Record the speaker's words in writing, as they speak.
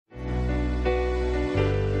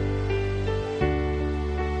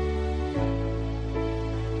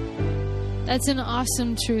That's an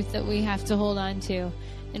awesome truth that we have to hold on to.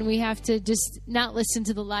 And we have to just not listen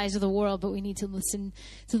to the lies of the world, but we need to listen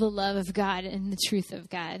to the love of God and the truth of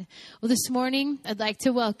God. Well, this morning, I'd like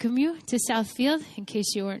to welcome you to Southfield, in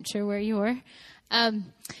case you weren't sure where you were.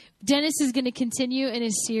 Dennis is going to continue in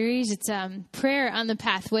his series. It's Prayer on the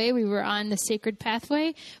Pathway. We were on the Sacred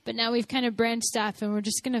Pathway, but now we've kind of branched off, and we're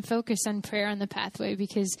just going to focus on prayer on the pathway,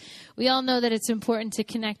 because we all know that it's important to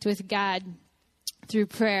connect with God through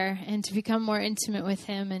prayer and to become more intimate with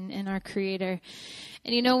Him and our Creator.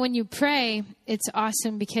 And you know, when you pray, it's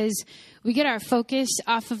awesome because we get our focus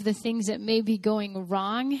off of the things that may be going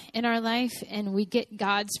wrong in our life, and we get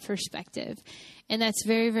God's perspective. And that's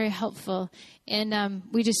very, very helpful. And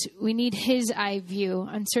we need His eye view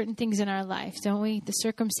on certain things in our life, don't we? The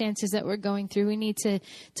circumstances that we're going through, we need to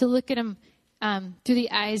look at them through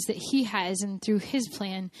the eyes that He has and through His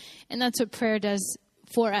plan. And that's what prayer does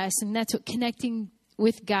for us, and that's what connecting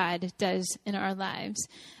with God does in our lives.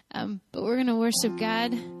 But we're going to worship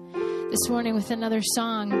God this morning with another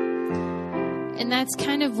song. And that's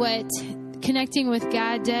kind of what connecting with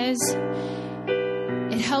God does.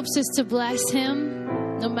 It helps us to bless Him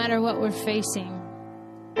no matter what we're facing.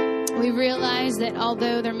 We realize that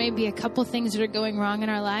although there may be a couple things that are going wrong in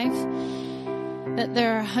our life, that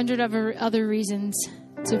there are 100 other reasons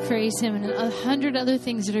to praise Him and 100 other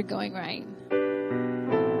things that are going right.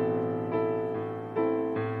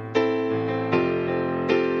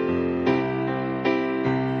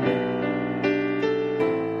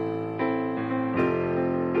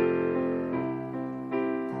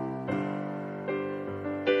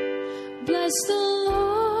 Bless the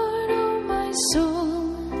Lord, oh my soul,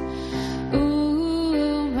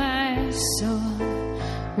 oh my soul,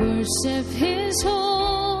 worship His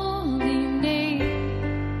holy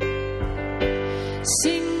name,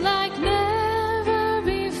 sing like never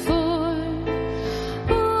before,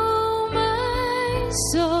 oh my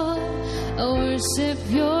soul, I worship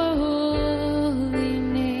Your holy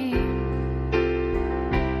name.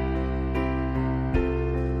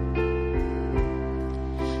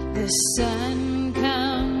 The sun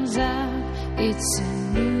comes out, it's a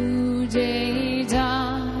new day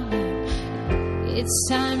dawning. It's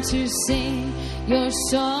time to sing Your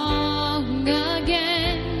song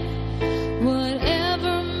again.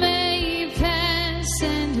 Whatever may pass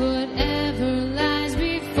and whatever lies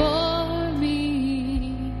before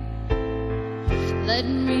me, let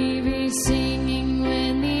me be singing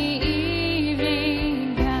when the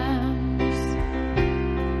evening comes.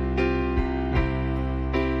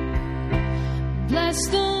 Bless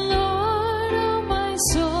the Lord, oh my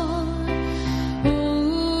soul,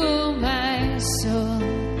 oh my soul,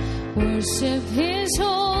 worship His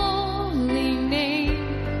holy name,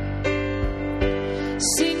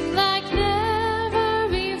 sing like never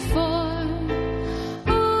before,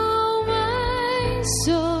 oh my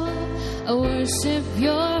soul, I worship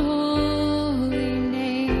Your holy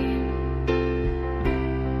name.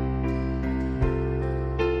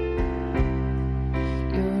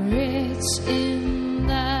 You're rich in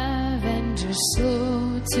love and You're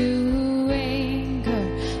slow to anger.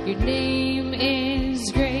 Your name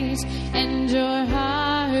is great and Your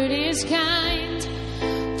heart is kind.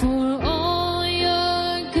 For all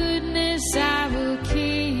Your goodness I will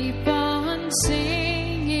keep on singing.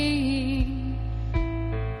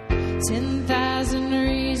 10,000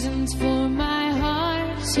 reasons for my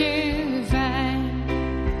heart to find.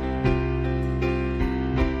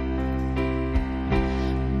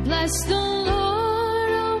 Bless the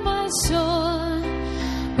Lord, oh my soul,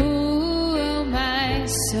 oh my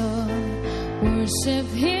soul, worship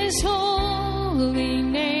His holy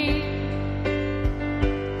name,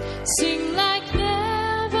 sing like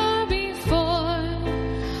never before,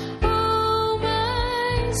 oh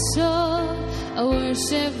my soul, I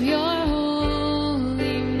worship Your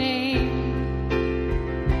holy name.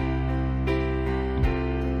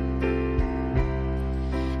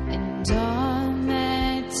 And on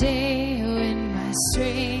that day when my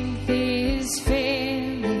strength is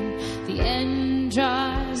failing, the end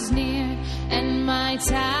draws near and my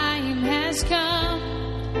time has come,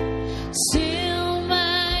 still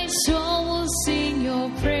my soul will sing Your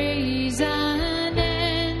praise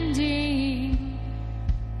unending.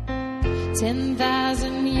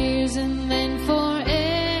 10,000 years and then forevermore.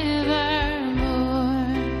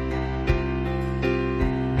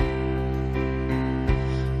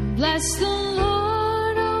 Bless the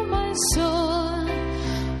Lord, oh my soul,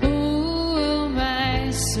 oh my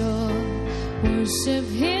soul, worship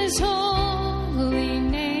His holy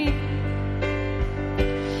name,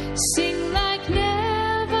 sing like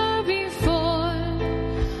never before,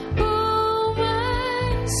 oh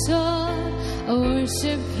my soul, I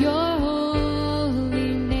worship Your holy name.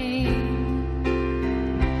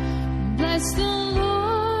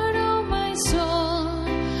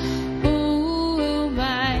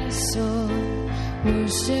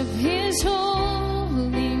 Worship His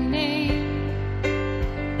holy name.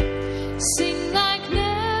 Sing like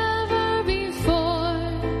never before.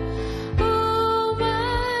 Oh,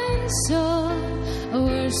 my soul,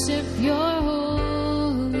 worship Your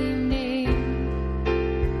holy name.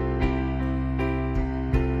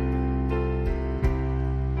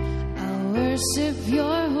 I'll worship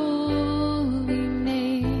Your holy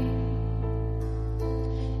name.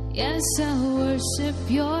 Yes, I'll worship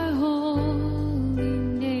Your holy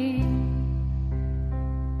name.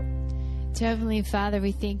 Dear Heavenly Father,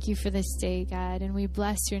 we thank You for this day, God, and we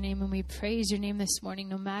bless Your name and we praise Your name this morning,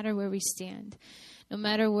 no matter where we stand, no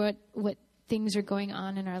matter what things are going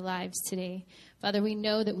on in our lives today. Father, we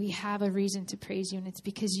know that we have a reason to praise You, and it's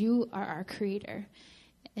because You are our Creator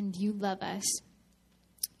and You love us.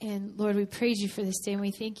 And Lord, we praise You for this day, and we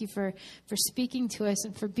thank You for speaking to us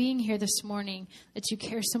and for being here this morning, that You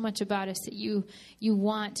care so much about us, that you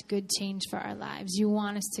want good change for our lives. You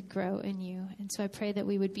want us to grow in You. And so I pray that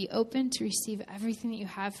we would be open to receive everything that You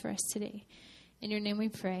have for us today. In Your name we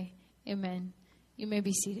pray. Amen. You may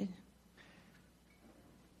be seated.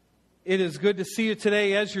 It is good to see you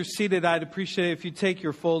today. As you're seated, I'd appreciate it if you take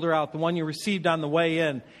your folder out, the one you received on the way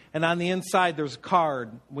in. And on the inside, there's a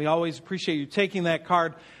card. We always appreciate you taking that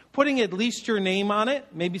card, putting at least your name on it,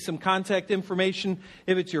 maybe some contact information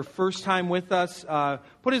if it's your first time with us.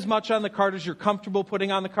 Put as much on the card as you're comfortable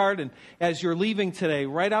putting on the card. And as you're leaving today,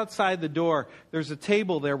 right outside the door, there's a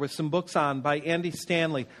table there with some books on by Andy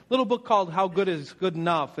Stanley. A little book called How Good Is Good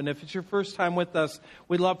Enough. And if it's your first time with us,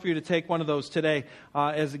 we'd love for you to take one of those today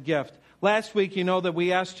as a gift. Last week, you know that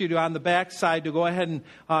we asked you to, on the back side, to go ahead and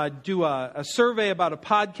do a survey about a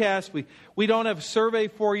podcast. We don't have a survey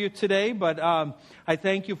for you today, but I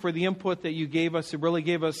thank you for the input that you gave us. It really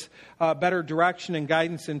gave us better direction and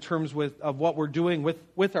guidance in terms of what we're doing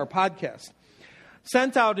with our podcast.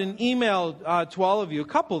 Sent out an email to all of you, a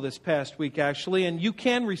couple this past week actually, and you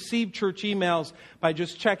can receive church emails by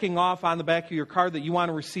just checking off on the back of your card that you want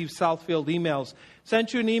to receive Southfield emails.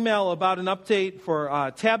 Sent you an email about an update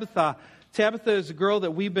for Tabitha. Tabitha is a girl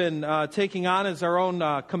that we've been taking on as our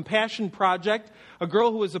own compassion project, a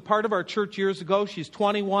girl who was a part of our church years ago. She's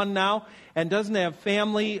 21 now and doesn't have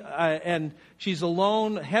family, and she's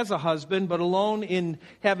alone, has a husband, but alone in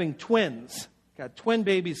having twins. Got twin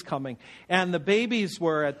babies coming. And the babies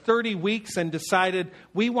were at 30 weeks and decided,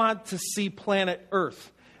 we want to see planet Earth.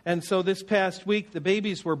 And so this past week, the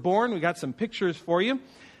babies were born. We got some pictures for you.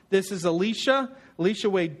 This is Alicia. Alicia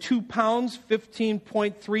weighed 2 pounds,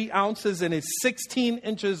 15.3 ounces, and is 16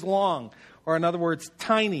 inches long. Or in other words,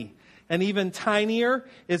 tiny. And even tinier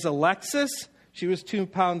is Alexis. She was 2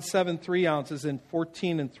 pounds, 7.3 ounces, and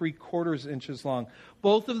 14.75 inches long.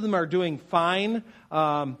 Both of them are doing fine.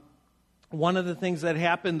 One of the things that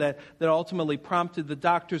happened that ultimately prompted the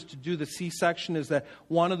doctors to do the C-section is that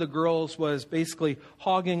one of the girls was basically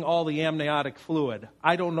hogging all the amniotic fluid.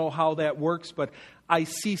 I don't know how that works, but I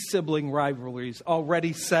see sibling rivalries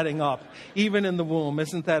already setting up, even in the womb.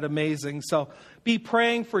 Isn't that amazing? So be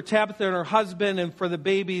praying for Tabitha and her husband and for the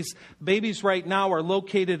babies. Babies right now are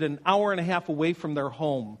located an hour and a half away from their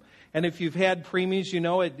home. And if you've had preemies, you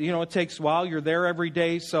know it takes a while. You're there every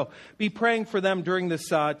day. So be praying for them during this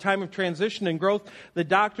time of transition and growth. The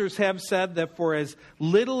doctors have said that for as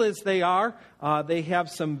little as they are, they have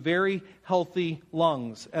some very healthy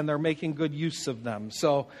lungs, and they're making good use of them.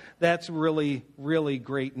 So that's really, really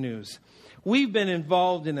great news. We've been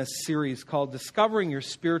involved in a series called Discovering Your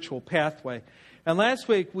Spiritual Pathway. And last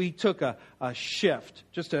week we took a shift,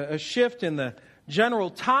 just a shift in the general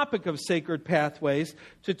topic of sacred pathways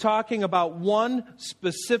to talking about one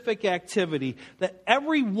specific activity that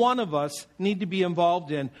every one of us need to be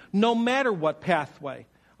involved in, no matter what pathway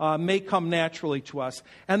may come naturally to us.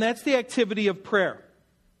 And that's the activity of prayer.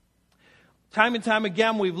 Time and time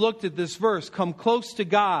again, we've looked at this verse, come close to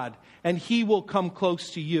God and He will come close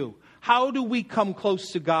to you. How do we come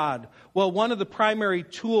close to God? Well, one of the primary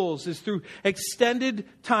tools is through extended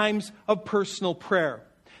times of personal prayer.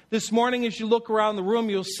 This morning, as you look around the room,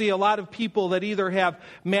 you'll see a lot of people that either have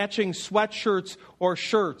matching sweatshirts or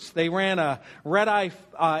shirts. They ran a red-eye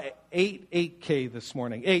 8K this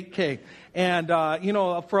morning, 8K. And,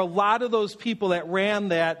 for a lot of those people that ran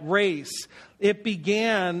that race, they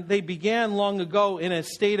began long ago in a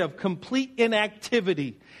state of complete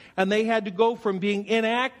inactivity. And they had to go from being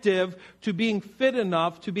inactive to being fit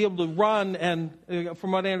enough to be able to run, and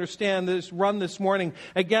from what I understand, run this morning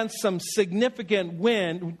against some significant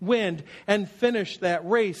wind and finish that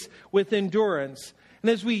race with endurance.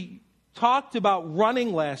 And as we talked about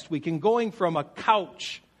running last week and going from a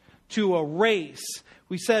couch to a race,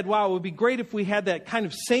 we said, wow, it would be great if we had that kind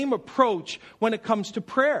of same approach when it comes to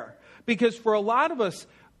prayer. Because for a lot of us,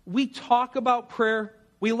 we talk about prayer.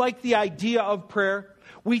 We like the idea of prayer.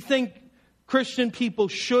 We think Christian people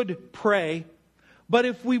should pray. But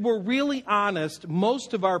if we were really honest,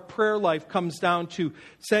 most of our prayer life comes down to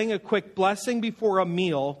saying a quick blessing before a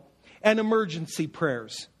meal and emergency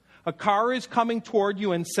prayers. A car is coming toward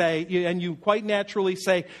you and you quite naturally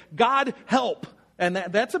say, God, help. And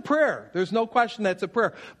that's a prayer. There's no question that's a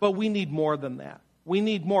prayer. But we need more than that. We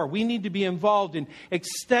need more. We need to be involved in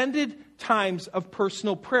extended times of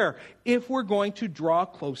personal prayer if we're going to draw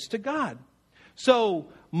close to God. So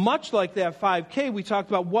much like that 5K, we talked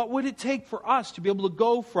about what would it take for us to be able to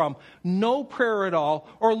go from no prayer at all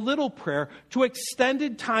or little prayer to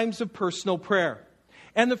extended times of personal prayer.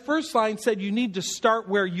 And the first line said you need to start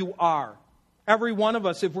where you are. Every one of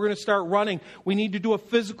us, if we're going to start running, we need to do a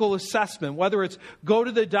physical assessment. Whether it's go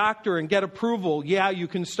to the doctor and get approval, yeah, you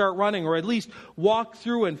can start running, or at least walk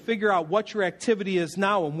through and figure out what your activity is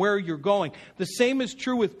now and where you're going. The same is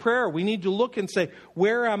true with prayer. We need to look and say,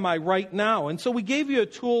 where am I right now? And so we gave you a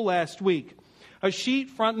tool last week, a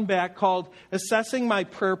sheet front and back called Assessing My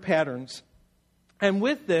Prayer Patterns. And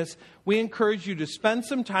with this, we encourage you to spend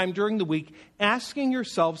some time during the week asking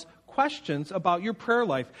yourselves questions about your prayer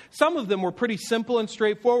life. Some of them were pretty simple and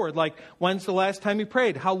straightforward, like when's the last time you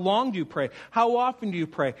prayed? How long do you pray? How often do you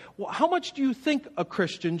pray? Well, how much do you think a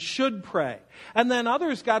Christian should pray? And then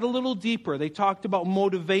others got a little deeper. They talked about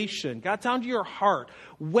motivation, got down to your heart.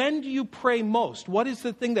 When do you pray most? What is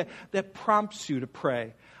the thing that prompts you to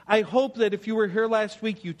pray? I hope that if you were here last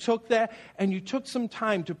week, you took that and you took some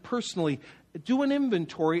time to personally do an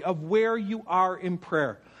inventory of where you are in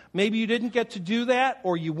prayer. Maybe you didn't get to do that,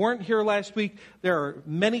 or you weren't here last week. There are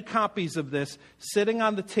many copies of this sitting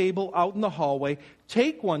on the table out in the hallway.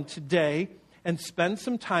 Take one today and spend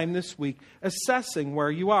some time this week assessing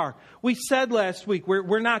where you are. We said last week,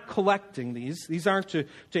 we're not collecting these. These aren't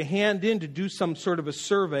to hand in to do some sort of a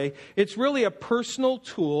survey. It's really a personal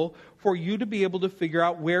tool for you to be able to figure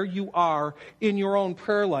out where you are in your own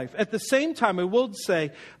prayer life. At the same time, I will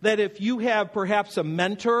say that if you have perhaps a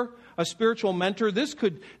mentor, a spiritual mentor, this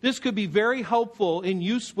could be very helpful in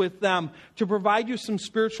use with them to provide you some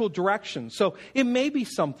spiritual direction. So it may be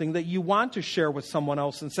something that you want to share with someone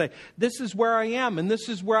else and say, this is where I am and this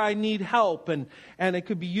is where I need help. And it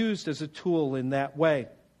could be used as a tool in that way.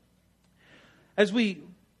 As we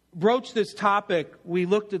broached this topic, we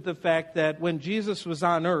looked at the fact that when Jesus was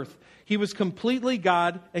on earth, he was completely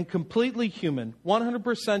God and completely human,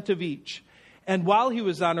 100% of each. And while he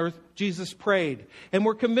was on earth, Jesus prayed. And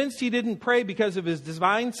we're convinced he didn't pray because of his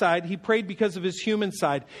divine side. He prayed because of his human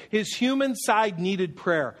side. His human side needed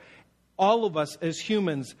prayer. All of us as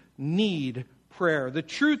humans need prayer. The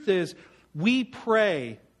truth is, we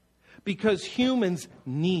pray because humans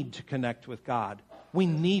need to connect with God. We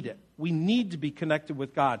need it. We need to be connected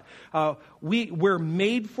with God. We're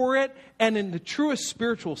made for it, and in the truest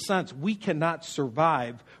spiritual sense, we cannot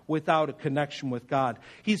survive without a connection with God.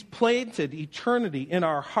 He's planted eternity in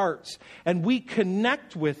our hearts, and we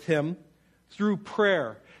connect with Him through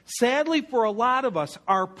prayer. Sadly, for a lot of us,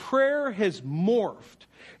 our prayer has morphed.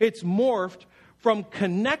 It's morphed from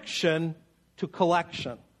connection to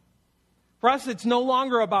collection. For us, it's no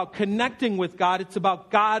longer about connecting with God. It's about,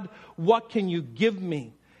 God, what can you give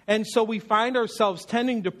me? And so we find ourselves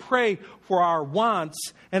tending to pray for our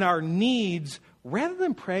wants and our needs rather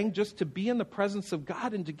than praying just to be in the presence of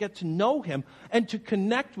God and to get to know Him and to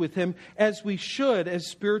connect with Him as we should as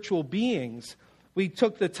spiritual beings. We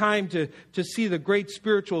took the time to see the great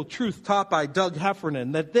spiritual truth taught by Doug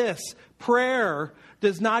Heffernan, that this, prayer,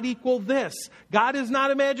 does not equal this. God is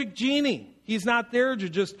not a magic genie. He's not there to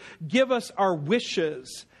just give us our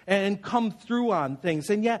wishes and come through on things.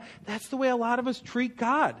 And yet, that's the way a lot of us treat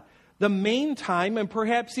God. The main time, and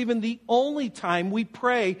perhaps even the only time we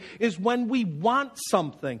pray, is when we want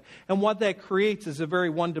something. And what that creates is a very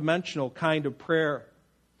one-dimensional kind of prayer.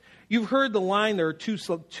 You've heard the line, there are two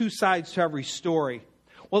sides to every story.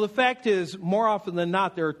 Well, the fact is, more often than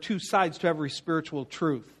not, there are two sides to every spiritual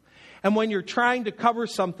truth. And when you're trying to cover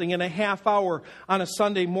something in a half hour on a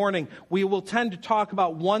Sunday morning, we will tend to talk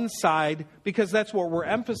about one side because that's what we're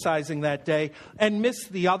emphasizing that day and miss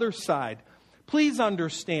the other side. Please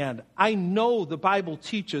understand, I know the Bible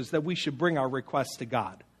teaches that we should bring our requests to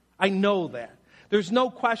God. I know that. There's no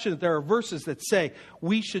question that there are verses that say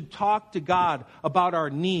we should talk to God about our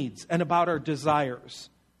needs and about our desires.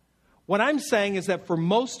 What I'm saying is that for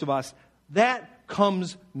most of us, that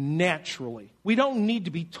comes naturally. We don't need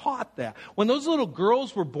to be taught that. When those little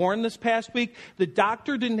girls were born this past week, the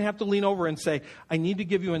doctor didn't have to lean over and say, I need to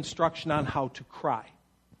give you instruction on how to cry.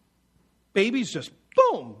 Babies just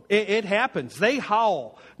boom, it happens. They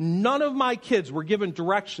howl. None of my kids were given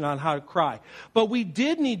direction on how to cry. But we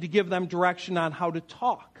did need to give them direction on how to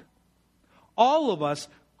talk. All of us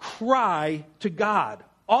cry to God.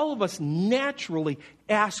 All of us naturally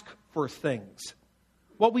ask for things.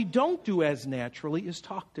 What we don't do as naturally is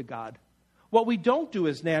talk to God. What we don't do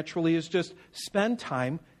as naturally is just spend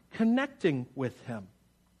time connecting with Him.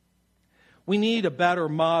 We need a better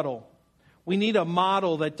model. We need a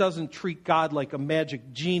model that doesn't treat God like a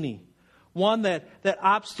magic genie. One that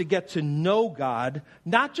opts to get to know God,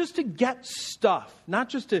 not just to get stuff, not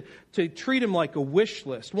just to treat Him like a wish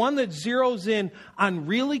list. One that zeroes in on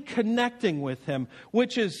really connecting with Him,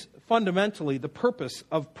 which is fundamentally the purpose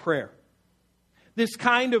of prayer. This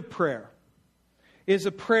kind of prayer is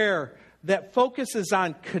a prayer that focuses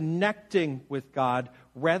on connecting with God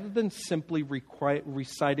rather than simply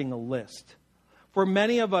reciting a list. For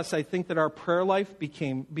many of us, I think that our prayer life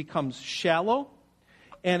becomes shallow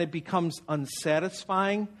and it becomes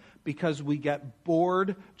unsatisfying because we get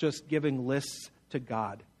bored just giving lists to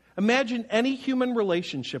God. Imagine any human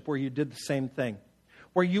relationship where you did the same thing.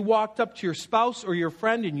 Where you walked up to your spouse or your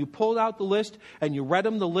friend and you pulled out the list and you read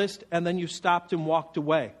them the list and then you stopped and walked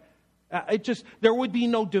away. There would be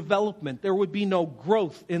no development. There would be no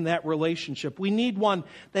growth in that relationship. We need one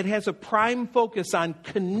that has a prime focus on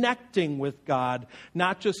connecting with God,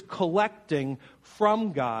 not just collecting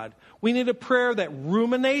from God. We need a prayer that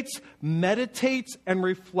ruminates, meditates, and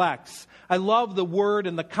reflects. I love the word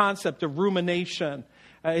and the concept of rumination.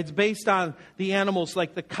 It's based on the animals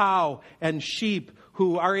like the cow and sheep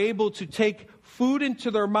who are able to take food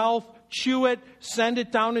into their mouth, chew it, send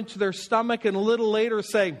it down into their stomach, and a little later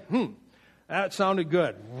say, that sounded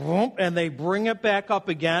good. And they bring it back up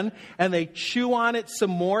again, and they chew on it some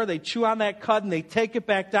more. They chew on that cud, and they take it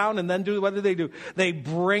back down, and then what do? They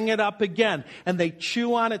bring it up again, and they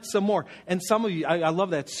chew on it some more. And some of you, I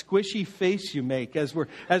love that squishy face you make as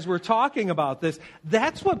we're talking about this.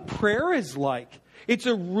 That's what prayer is like. It's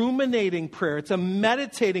a ruminating prayer. It's a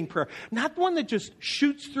meditating prayer. Not one that just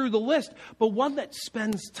shoots through the list, but one that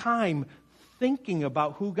spends time thinking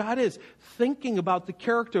about who God is, thinking about the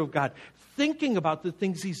character of God, thinking about the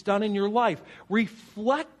things He's done in your life,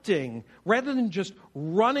 reflecting rather than just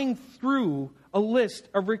running through a list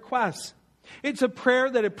of requests. It's a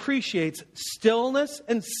prayer that appreciates stillness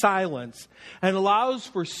and silence and allows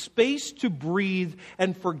for space to breathe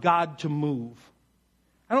and for God to move.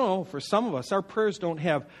 I don't know, for some of us, our prayers don't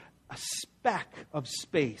have a speck of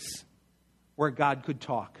space where God could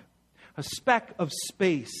talk. A speck of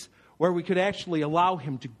space where we could actually allow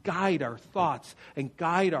Him to guide our thoughts and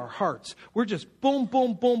guide our hearts. We're just boom,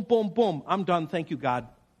 boom, boom, boom, boom. I'm done, thank you, God,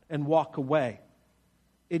 and walk away.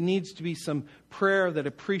 It needs to be some prayer that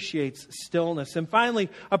appreciates stillness. And finally,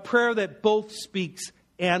 a prayer that both speaks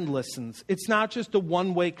and listens. It's not just a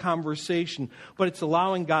one-way conversation, but it's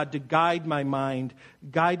allowing God to guide my mind,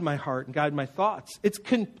 guide my heart, and guide my thoughts. It's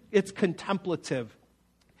contemplative.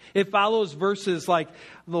 It follows verses like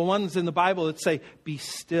the ones in the Bible that say, be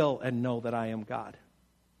still and know that I am God.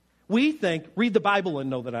 We think, read the Bible and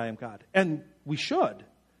know that I am God. And we should.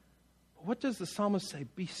 But what does the psalmist say?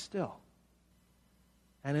 Be still.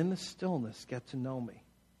 And in the stillness, get to know me.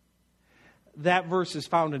 That verse is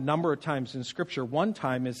found a number of times in Scripture. One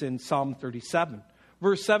time is in Psalm 37.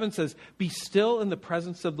 Verse 7 says, be still in the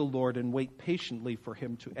presence of the Lord and wait patiently for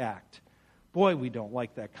Him to act. Boy, we don't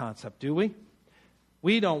like that concept, do we?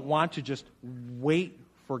 We don't want to just wait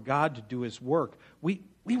for God to do His work. We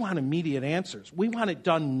want immediate answers. We want it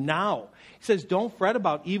done now. He says, don't fret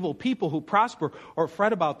about evil people who prosper or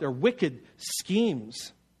fret about their wicked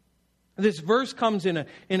schemes. This verse comes in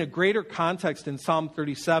a greater context in Psalm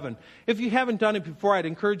 37. If you haven't done it before, I'd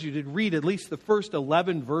encourage you to read at least the first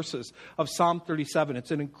 11 verses of Psalm 37.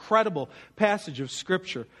 It's an incredible passage of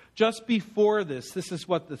Scripture. Just before this is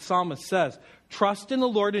what the psalmist says. Trust in the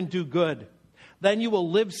Lord and do good. Then you will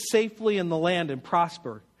live safely in the land and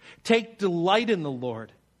prosper. Take delight in the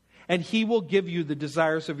Lord, and He will give you the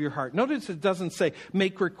desires of your heart. Notice it doesn't say,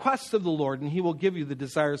 make requests of the Lord, and He will give you the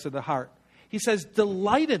desires of the heart. He says,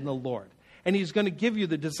 delight in the Lord, and He's going to give you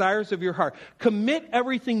the desires of your heart. Commit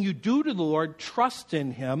everything you do to the Lord, trust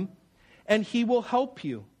in Him, and He will help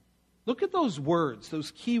you. Look at those words, those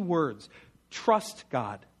key words. Trust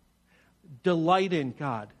God, delight in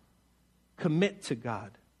God, commit to God.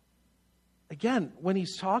 Again, when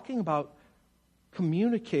he's talking about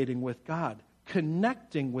communicating with God,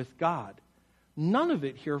 connecting with God, none of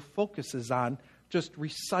it here focuses on just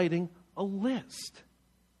reciting a list.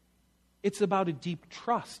 It's about a deep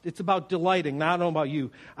trust. It's about delighting. Now, I don't know about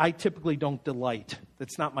you. I typically don't delight.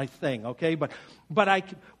 That's not my thing, okay? But I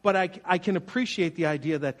can appreciate the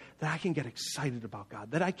idea that I can get excited about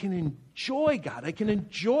God, that I can enjoy God. I can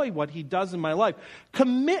enjoy what He does in my life.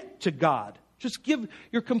 Commit to God. Just give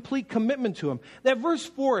your complete commitment to Him. That verse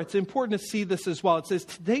 4, it's important to see this as well. It says,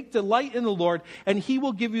 take delight in the Lord, and He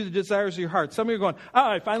will give you the desires of your heart. Some of you are going,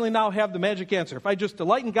 I finally now have the magic answer. If I just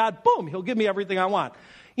delight in God, boom, He'll give me everything I want.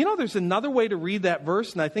 You know, there's another way to read that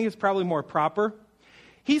verse, and I think it's probably more proper.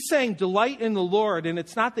 He's saying, delight in the Lord, and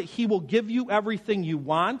it's not that He will give you everything you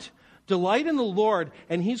want. Delight in the Lord,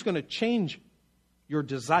 and He's going to change your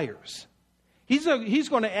desires. He's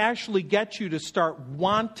going to actually get you to start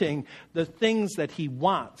wanting the things that He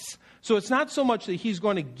wants. So it's not so much that He's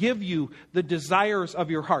going to give you the desires of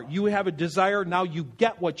your heart. You have a desire, now you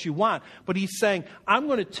get what you want. But He's saying, I'm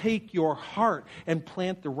going to take your heart and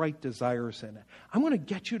plant the right desires in it. I'm going to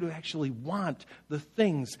get you to actually want the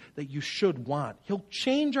things that you should want. He'll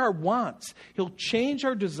change our wants. He'll change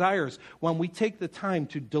our desires when we take the time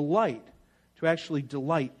to actually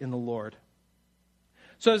delight in the Lord.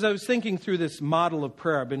 So as I was thinking through this model of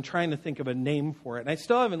prayer, I've been trying to think of a name for it. And I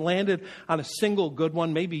still haven't landed on a single good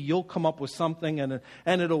one. Maybe you'll come up with something and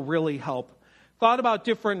it'll really help. Thought about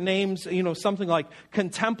different names, something like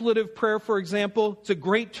contemplative prayer, for example. It's a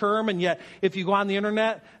great term, and yet if you go on the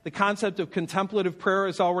internet, the concept of contemplative prayer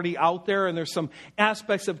is already out there, and there's some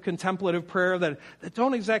aspects of contemplative prayer that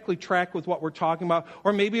don't exactly track with what we're talking about.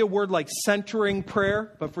 Or maybe a word like centering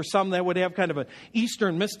prayer, but for some that would have kind of an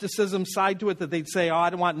Eastern mysticism side to it that they'd say, I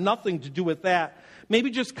don't want nothing to do with that. Maybe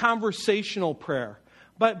just conversational prayer.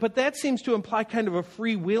 But that seems to imply kind of a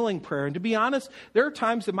freewheeling prayer. And to be honest, there are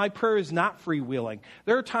times that my prayer is not freewheeling.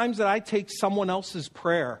 There are times that I take someone else's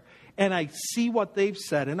prayer and I see what they've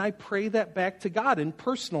said and I pray that back to God and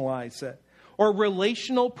personalize it. Or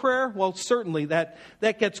relational prayer, well, certainly that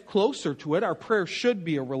gets closer to it. Our prayer should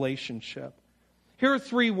be a relationship. Here are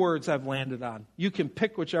 3 words I've landed on. You can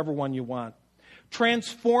pick whichever one you want.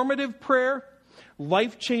 Transformative prayer,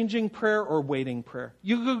 life-changing prayer, or waiting prayer.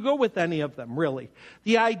 You could go with any of them, really.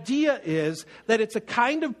 The idea is that it's a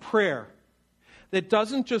kind of prayer that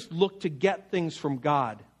doesn't just look to get things from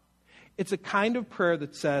God. It's a kind of prayer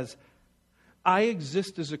that says, I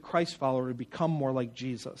exist as a Christ follower to become more like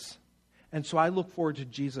Jesus. And so I look forward to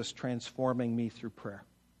Jesus transforming me through prayer.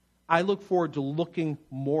 I look forward to looking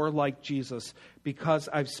more like Jesus because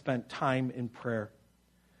I've spent time in prayer.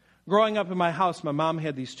 Growing up in my house, my mom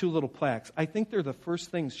had these 2 little plaques. I think they're the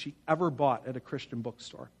first things she ever bought at a Christian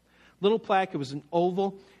bookstore. Little plaque, it was an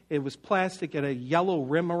oval, it was plastic, it had a yellow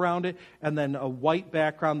rim around it, and then a white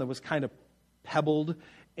background that was kind of pebbled,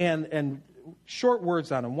 and short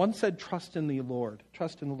words on them. One said, trust in the Lord,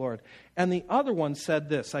 trust in the Lord. And the other one said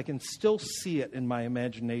this, I can still see it in my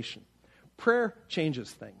imagination. Prayer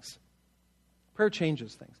changes things. Prayer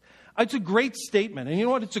changes things. It's a great statement, and you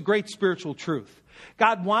know what? It's a great spiritual truth.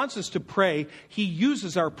 God wants us to pray. He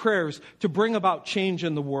uses our prayers to bring about change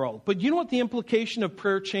in the world. But you know what the implication of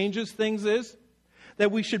prayer changes things is?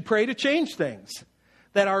 That we should pray to change things.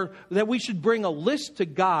 That we should bring a list to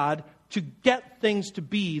God to get things to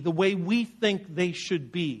be the way we think they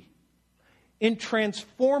should be. In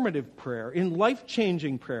transformative prayer, in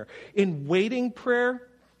life-changing prayer, in waiting prayer,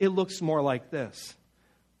 it looks more like this.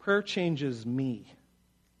 Prayer changes me.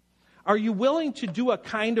 Are you willing to do a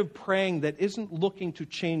kind of praying that isn't looking to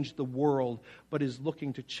change the world, but is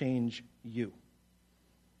looking to change you?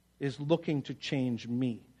 Is looking to change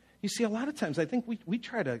me? You see, a lot of times I think we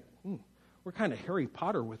try to, we're kind of Harry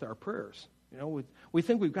Potter with our prayers. We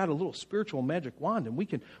think we've got a little spiritual magic wand and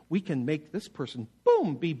we can make this person,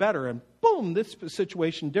 boom, be better, and boom, this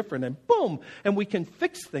situation different, and boom, and we can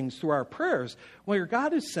fix things through our prayers. Where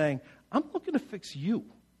God is saying, I'm looking to fix you.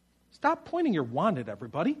 Stop pointing your wand at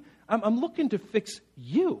everybody. I'm looking to fix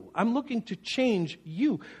you. I'm looking to change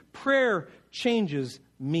you. Prayer changes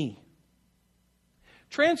me.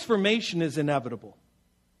 Transformation is inevitable.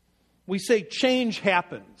 We say change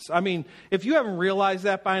happens. I mean, if you haven't realized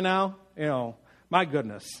that by now, my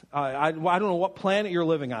goodness. I don't know what planet you're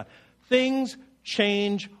living on. Things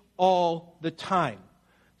change all the time.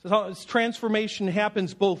 So transformation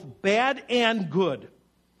happens both bad and good.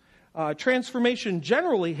 Transformation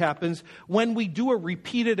generally happens when we do a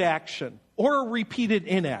repeated action or a repeated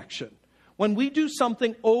inaction. When we do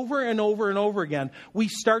something over and over and over again, we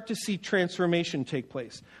start to see transformation take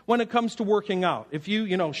place. When it comes to working out, if you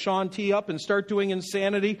Sean T up and start doing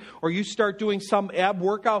Insanity, or you start doing some ab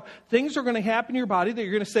workout, things are going to happen in your body that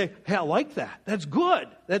you're going to say, hey, I like that. That's good.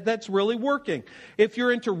 That's really working. If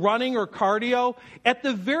you're into running or cardio, at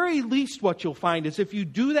the very least what you'll find is if you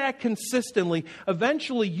do that consistently,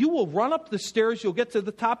 eventually you will run up the stairs, you'll get to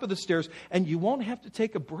the top of the stairs, and you won't have to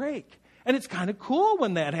take a break. And it's kind of cool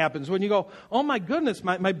when that happens, when you go, oh my goodness,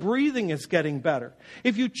 my breathing is getting better.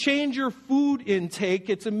 If you change your food intake,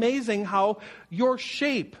 it's amazing how your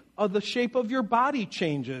shape of your body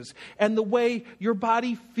changes and the way your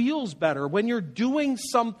body feels better. When you're doing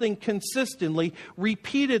something consistently,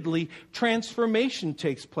 repeatedly, transformation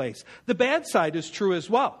takes place. The bad side is true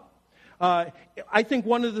as well. I think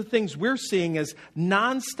one of the things we're seeing is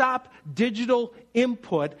nonstop digital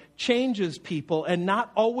input changes people, and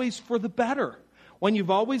not always for the better. When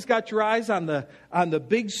you've always got your eyes on the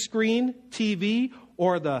big screen TV,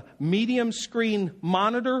 or the medium screen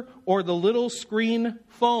monitor, or the little screen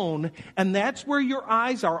phone, and that's where your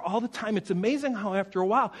eyes are all the time, it's amazing how after a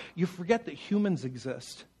while you forget that humans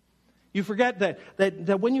exist. You forget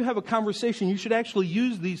that when you have a conversation, you should actually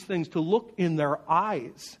use these things to look in their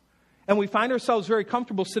eyes. And we find ourselves very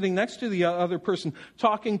comfortable sitting next to the other person,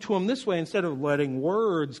 talking to them this way instead of letting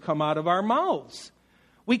words come out of our mouths.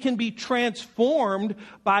 We can be transformed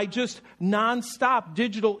by just nonstop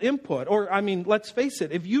digital input. Let's face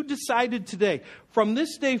it, if you decided today, from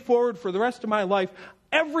this day forward for the rest of my life,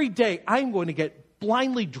 every day I'm going to get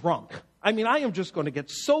blindly drunk. I am just going to get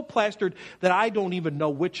so plastered that I don't even know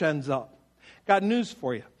which ends up. Got news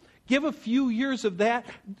for you. Give a few years of that,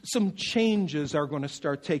 some changes are going to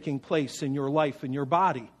start taking place in your life and your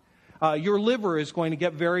body. Your liver is going to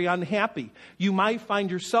get very unhappy. You might find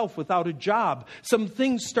yourself without a job. Some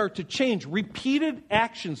things start to change. Repeated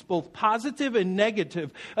actions, both positive and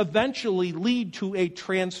negative, eventually lead to a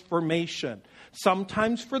transformation.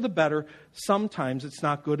 Sometimes for the better, sometimes it's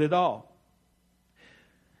not good at all.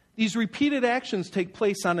 These repeated actions take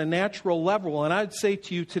place on a natural level, and I'd say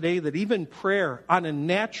to you today that even prayer on a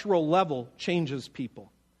natural level changes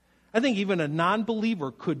people. I think even a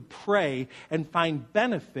non-believer could pray and find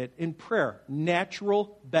benefit in prayer,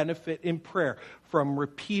 natural benefit in prayer from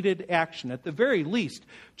repeated action. At the very least,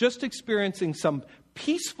 just experiencing some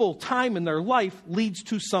peaceful time in their life leads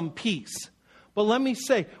to some peace. But let me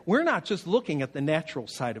say, we're not just looking at the natural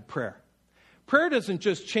side of prayer. Prayer doesn't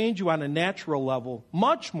just change you on a natural level.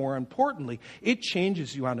 Much more importantly, it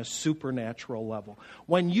changes you on a supernatural level.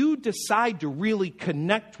 When you decide to really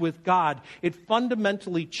connect with God, it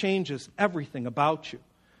fundamentally changes everything about you.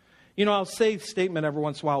 I'll say a statement every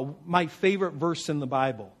once in a while, my favorite verse in the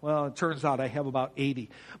Bible. Well, it turns out I have about 80.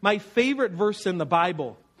 My favorite verse in the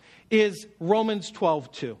Bible is Romans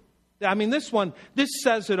 12:2. This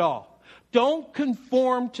says it all. Don't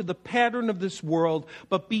conform to the pattern of this world,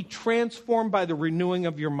 but be transformed by the renewing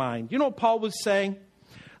of your mind. You know what Paul was saying?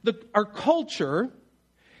 Our culture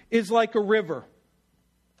is like a river,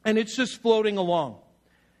 and it's just floating along.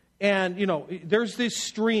 And, there's this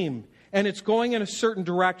stream, and it's going in a certain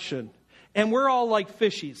direction. And we're all like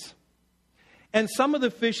fishies. And some of the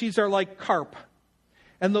fishies are like carp.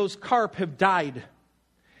 And those carp have died.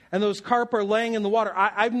 And those carp are laying in the water.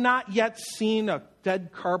 I've not yet seen a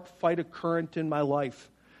dead carp fight a current in my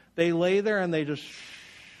life. They lay there and they just,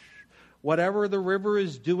 whatever the river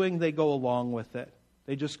is doing, they go along with it.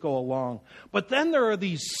 They just go along. But then there are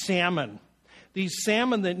these salmon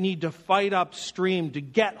that need to fight upstream to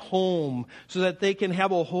get home so that they can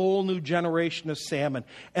have a whole new generation of salmon.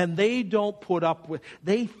 And they don't put up with,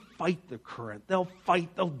 they fight the current. They'll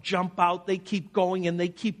fight, they'll jump out, they keep going, and they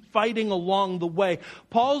keep fighting along the way.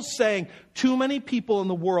 Paul's saying too many people in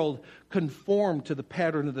the world conform to the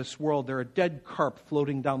pattern of this world. They're a dead carp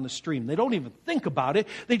floating down the stream. They don't even think about it.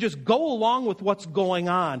 They just go along with what's going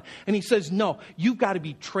on. And he says, no, you've got to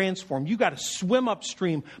be transformed. You've got to swim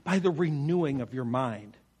upstream by the renewing of your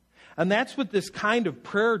mind. And that's what this kind of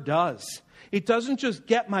prayer does. It doesn't just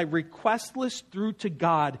get my request list through to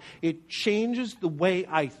God. It changes the way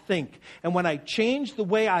I think. And when I change the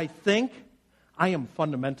way I think, I am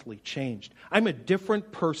fundamentally changed. I'm a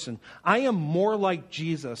different person. I am more like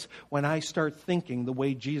Jesus when I start thinking the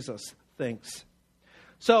way Jesus thinks.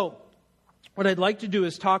 So, what I'd like to do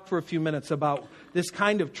is talk for a few minutes about this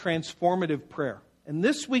kind of transformative prayer. And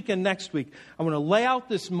this week and next week, I'm going to lay out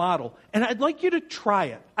this model, and I'd like you to try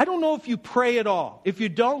it. I don't know if you pray at all. If you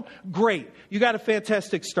don't, great. You got a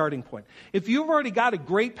fantastic starting point. If you've already got a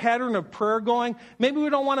great pattern of prayer going, maybe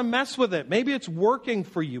we don't want to mess with it. Maybe it's working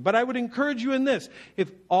for you. But I would encourage you in this.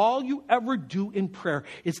 If all you ever do in prayer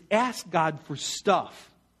is ask God for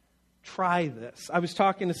stuff, Try this. I was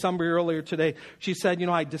talking to somebody earlier today. She said,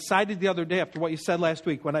 I decided the other day after what you said last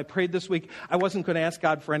week, when I prayed this week, I wasn't going to ask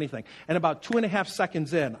God for anything. And about 2.5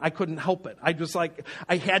 seconds in, I couldn't help it. I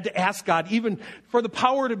had to ask God, even for the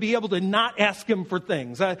power to be able to not ask Him for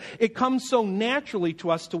things. It comes so naturally to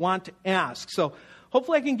us to want to ask. So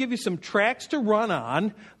hopefully I can give you some tracks to run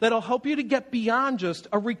on that'll help you to get beyond just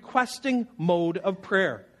a requesting mode of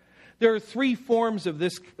prayer. There are three elements of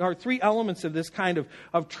this kind of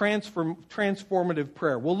transformative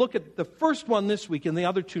prayer. We'll look at the first one this week and the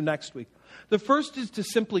other two next week. The first is to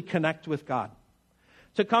simply connect with God,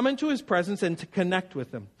 to come into His presence and to connect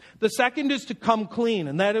with Him. The second is to come clean,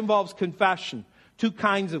 and that involves confession. Two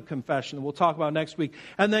kinds of confession that we'll talk about next week.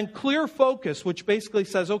 And then clear focus, which basically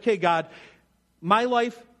says, okay, God, my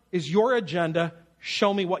life is your agenda.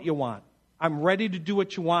 Show me what you want. I'm ready to do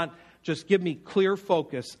what you want. Just give me clear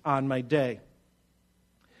focus on my day.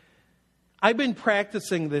 I've been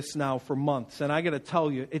practicing this now for months, and I got to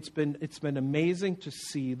tell you, it's been amazing to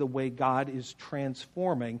see the way God is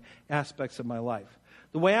transforming aspects of my life.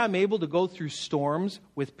 The way I'm able to go through storms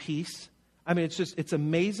with peace. It's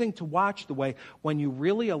amazing to watch the way when you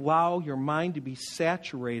really allow your mind to be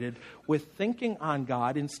saturated with thinking on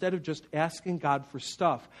God instead of just asking God for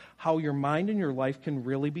stuff, how your mind and your life can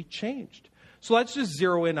really be changed. So let's just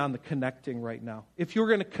zero in on the connecting right now. If you're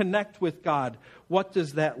going to connect with God, what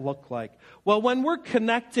does that look like? Well, when we're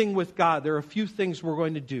connecting with God, there are a few things we're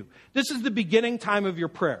going to do. This is the beginning time of your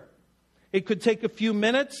prayer. It could take a few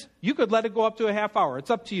minutes. You could let it go up to a half hour.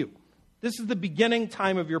 It's up to you. This is the beginning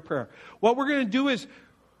time of your prayer. What we're going to do is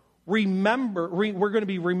we're going to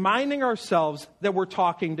be reminding ourselves that we're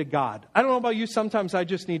talking to God. I don't know about you. Sometimes I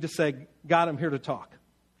just need to say, God, I'm here to talk.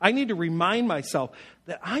 I need to remind myself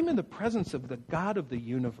that I'm in the presence of the God of the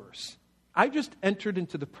universe. I just entered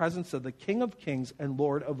into the presence of the King of Kings and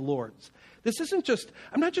Lord of Lords.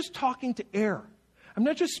 I'm not just talking to air. I'm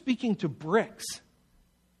not just speaking to bricks.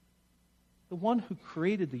 The one who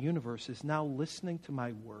created the universe is now listening to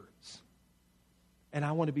my words. And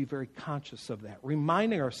I want to be very conscious of that,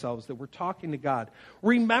 reminding ourselves that we're talking to God,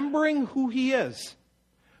 remembering who He is,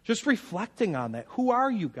 just reflecting on that. Who are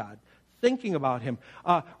you, God? Thinking about Him,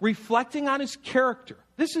 reflecting on His character.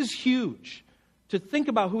 This is huge, to think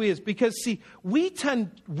about who He is. Because, see,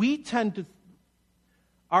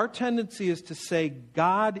 our tendency is to say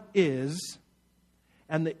God is,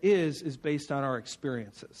 and the is based on our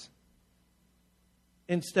experiences.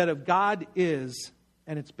 Instead of God is,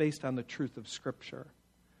 and it's based on the truth of Scripture.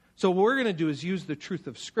 So what we're going to do is use the truth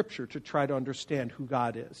of Scripture to try to understand who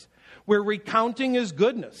God is. We're recounting His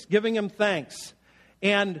goodness, giving Him thanks,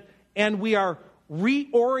 and we are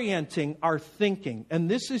reorienting our thinking. And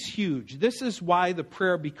this is huge. This is why the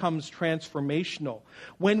prayer becomes transformational.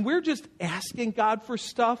 When we're just asking God for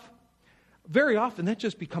stuff, very often that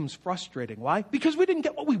just becomes frustrating. Why? Because we didn't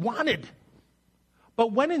get what we wanted.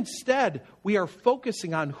 But when instead we are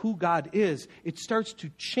focusing on who God is, it starts to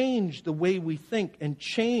change the way we think and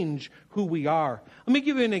change who we are. Let me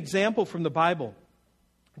give you an example from the Bible.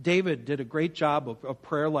 David did a great job of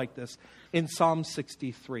prayer like this in Psalm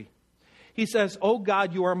 63. He says, "Oh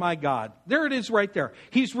God, you are my God." There it is right there.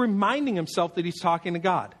 He's reminding himself that he's talking to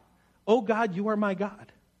God. "Oh God, you are my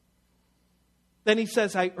God." Then he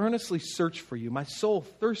says, "I earnestly search for you. My soul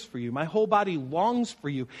thirsts for you. My whole body longs for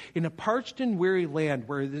you in a parched and weary land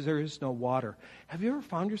where there is no water." Have you ever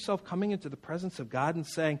found yourself coming into the presence of God and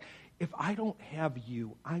saying, "If I don't have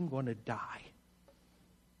you, I'm going to die.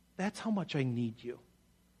 That's how much I need you.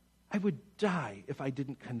 I would die if I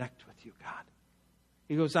didn't connect with you, God."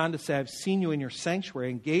 He goes on to say, "I've seen you in your sanctuary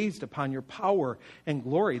and gazed upon your power and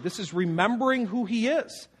glory." This is remembering who he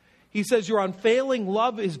is. He says, "Your unfailing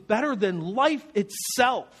love is better than life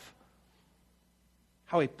itself."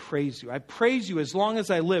 How I praise you. I praise you as long as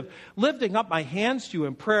I live, lifting up my hands to you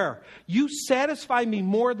in prayer. You satisfy me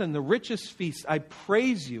more than the richest feast. I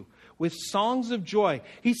praise you with songs of joy.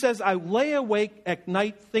 He says, "I lay awake at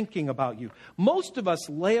night thinking about you." Most of us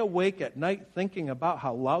lay awake at night thinking about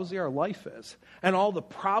how lousy our life is and all the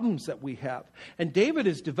problems that we have. And David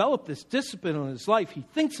has developed this discipline in his life. He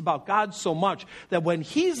thinks about God so much that when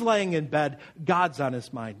he's laying in bed, God's on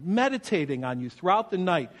his mind, meditating on you throughout the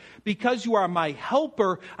night. "Because you are my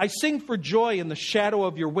helper, I sing for joy in the shadow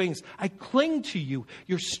of your wings. I cling to you.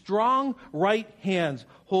 Your strong right hand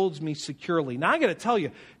holds me securely." Now I got to tell you,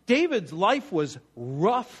 David's life was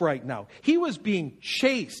rough right now. He was being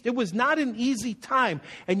chased. It was not an easy time.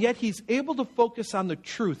 And yet he's able to focus on the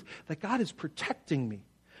truth that God is protecting me.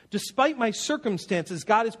 Despite my circumstances,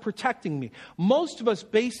 God is protecting me. Most of us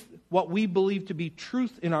what we believe to be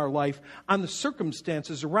truth in our life on the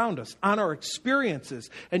circumstances around us, on our experiences.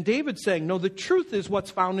 And David's saying, no, the truth is what's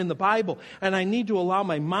found in the Bible, and I need to allow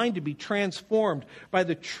my mind to be transformed by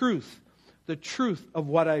the truth of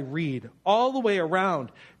what I read. All the way around,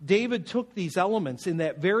 David took these elements in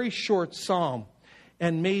that very short psalm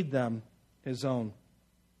and made them his own.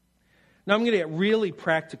 Now I'm going to get really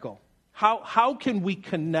practical. How can we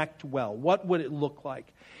connect well? What would it look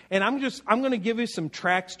like? And I'm going to give you some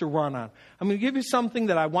tracks to run on. I'm going to give you something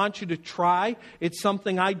that I want you to try. It's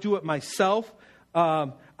something I do it myself.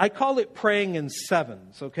 I call it praying in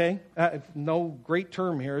sevens, okay? No great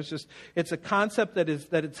term here. It's a concept that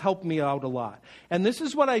it's helped me out a lot. And this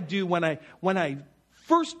is what I do when I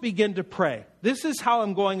first begin to pray. This is how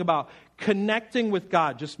I'm going about connecting with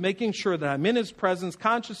God, just making sure that I'm in His presence,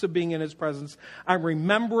 conscious of being in His presence. I'm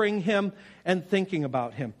remembering Him and thinking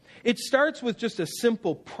about Him. It starts with just a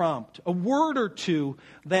simple prompt, a word or two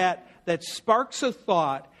that sparks a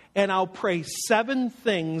thought, and I'll pray 7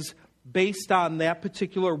 things based on that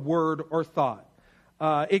particular word or thought.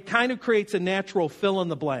 It kind of creates a natural fill in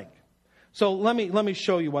the blank. So let me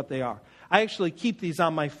show you what they are. I actually keep these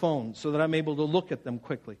on my phone so that I'm able to look at them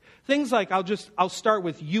quickly. Things like I'll start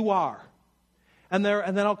with "you are," and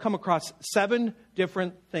then I'll come across 7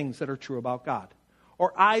 different things that are true about God.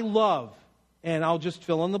 Or "I love," and I'll just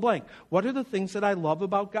fill in the blank. What are the things that I love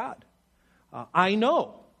about God? I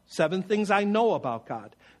know. 7 things I know about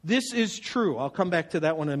God. This is true. I'll come back to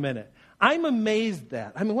that one in a minute. I'm amazed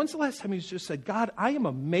that. When's the last time you just said, "God, I am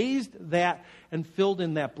amazed that," and filled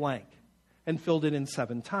in that blank, and filled it in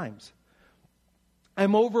 7 times?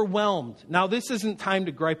 I'm overwhelmed. Now, this isn't time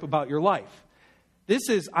to gripe about your life. This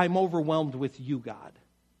is, I'm overwhelmed with you, God.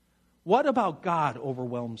 What about God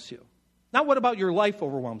overwhelms you? Not what about your life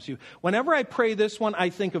overwhelms you. Whenever I pray this one, I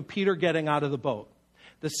think of Peter getting out of the boat.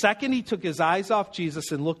 The second he took his eyes off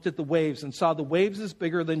Jesus and looked at the waves and saw the waves as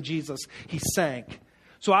bigger than Jesus, he sank.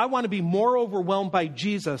 So I want to be more overwhelmed by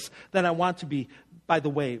Jesus than I want to be by the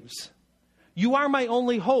waves. You are my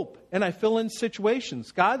only hope. And I fill in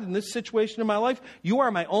situations. God, in this situation in my life, you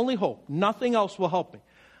are my only hope. Nothing else will help me.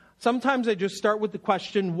 Sometimes I just start with the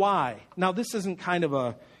question, why? Now, this isn't kind of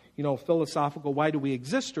a philosophical, why do we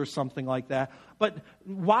exist or something like that. But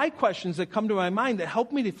why questions that come to my mind that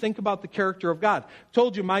help me to think about the character of God.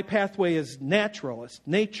 Told you my pathway is naturalist,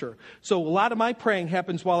 nature. So a lot of my praying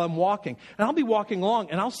happens while I'm walking. And I'll be walking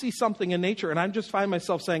along and I'll see something in nature and I just find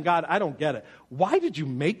myself saying, God, I don't get it. Why did you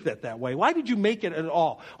make that way? Why did you make it at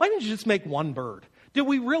all? Why didn't you just make one bird? Do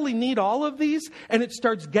we really need all of these? And it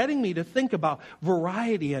starts getting me to think about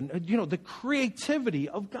variety and, the creativity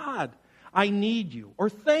of God. I need you, or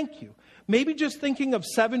thank you. Maybe just thinking of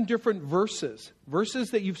 7 different verses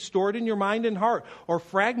that you've stored in your mind and heart, or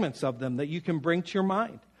fragments of them that you can bring to your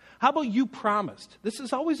mind. How about you promised? This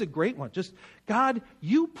is always a great one. Just, God,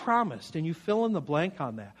 you promised, and you fill in the blank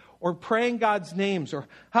on that. Or praying God's names, or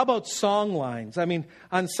how about song lines?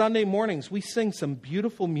 On Sunday mornings, we sing some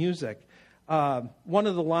beautiful music. One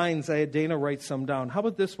of the lines, I had Dana write some down. How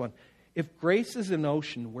about this one? If grace is an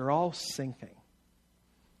ocean, we're all sinking.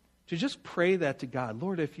 To just pray that to God.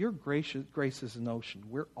 Lord, if your grace is an ocean,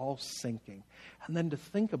 we're all sinking. And then to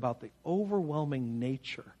think about the overwhelming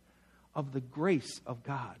nature of the grace of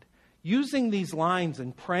God. Using these lines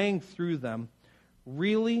and praying through them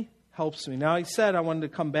really helps me. Now, I said I wanted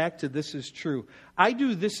to come back to this is true. I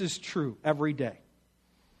do this is true every day.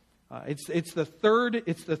 It's the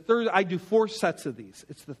third. I do 4 sets of these.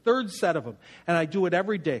 It's the 3rd set of them. And I do it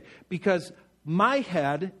every day because my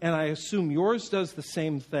head, and I assume yours does the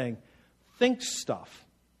same thing, thinks stuff.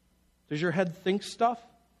 Does your head think stuff?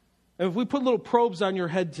 And if we put little probes on your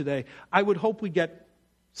head today, I would hope we get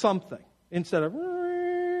something instead of,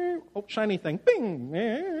 shiny thing, bing.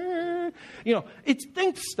 It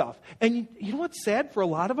thinks stuff. And you know what's sad for a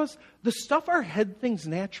lot of us? The stuff our head thinks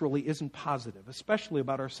naturally isn't positive, especially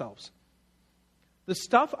about ourselves. The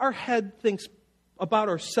stuff our head thinks about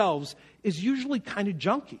ourselves is usually kind of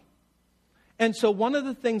junky. And so one of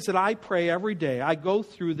the things that I pray every day, I go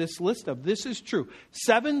through this list of this is true.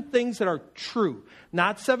 7 things that are true.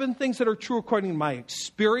 Not 7 things that are true according to my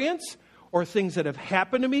experience or things that have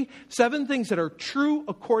happened to me. 7 things that are true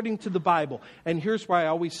according to the Bible. And here's where I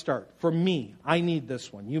always start. For me, I need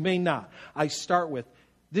this one. You may not. I start with,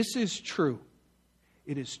 this is true.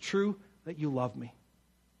 It is true that you love me.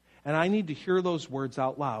 And I need to hear those words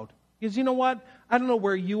out loud. Because you know what? I don't know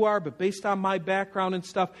where you are, but based on my background and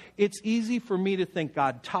stuff, it's easy for me to think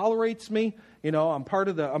God tolerates me. I'm part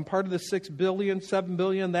of the 6 billion, 7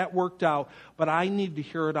 billion, that worked out. But I need to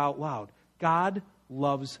hear it out loud. God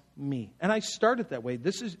loves me. And I started that way.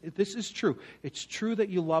 This is true. It's true that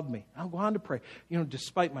you love me. I'll go on to pray.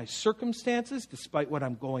 Despite my circumstances, despite what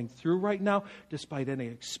I'm going through right now, despite any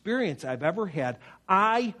experience I've ever had,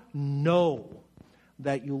 I know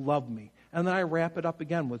that you love me. And then I wrap it up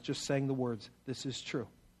again with just saying the words, this is true.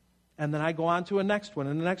 And then I go on to a next one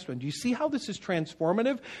and the next one. Do you see how this is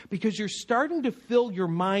transformative? Because you're starting to fill your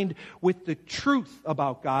mind with the truth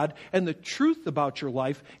about God and the truth about your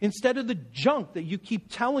life instead of the junk that you keep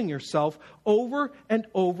telling yourself over and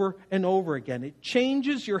over and over again. It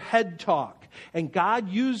changes your head talk. And God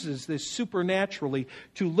uses this supernaturally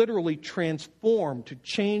to literally transform, to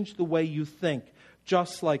change the way you think,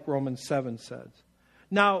 just like Romans 7 says.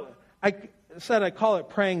 Now, I call it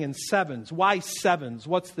praying in sevens. Why sevens?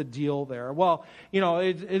 What's the deal there? Well,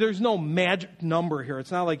 there's no magic number here.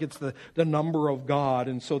 It's not like it's the number of God,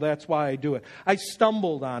 and so that's why I do it. I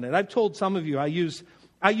stumbled on it. I've told some of you I use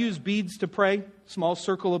beads to pray, small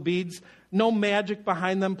circle of beads. No magic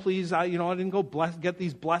behind them, please. I didn't go get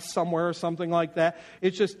these blessed somewhere or something like that.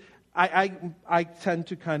 It's just I tend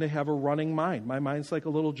to kind of have a running mind. My mind's like a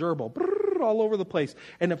little gerbil. All over the place.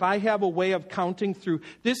 And if I have a way of counting through,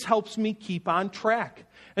 this helps me keep on track.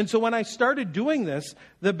 And so when I started doing this,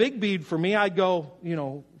 the big bead for me, I'd go,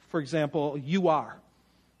 for example, you are.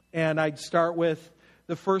 And I'd start with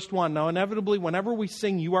the first one. Now, inevitably, whenever we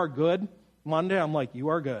sing You Are Good, Monday, I'm like, you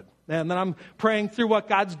are good. And then I'm praying through what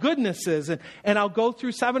God's goodness is. And I'll go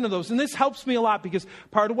through 7 of those. And this helps me a lot because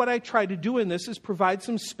part of what I try to do in this is provide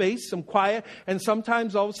some space, some quiet. And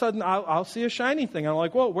sometimes all of a sudden I'll see a shiny thing. I'm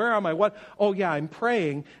like, whoa, where am I? What? Oh, yeah, I'm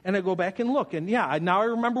praying. And I go back and look. And yeah, now I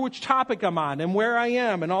remember which topic I'm on and where I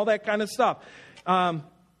am and all that kind of stuff.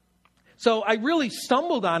 So I really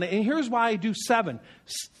stumbled on it. And here's why I do 7.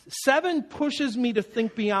 7 pushes me to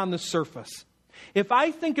think beyond the surface. If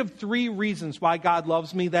I think of 3 reasons why God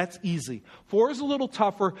loves me, that's easy. 4 is a little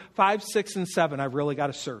tougher. 5, 6, and 7, I've really got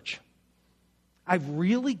to search. I've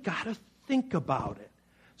really got to think about it.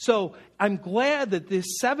 So I'm glad that this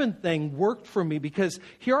 7th thing worked for me because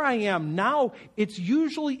here I am. Now it's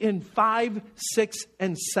usually in 5, 6,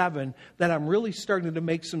 and 7 that I'm really starting to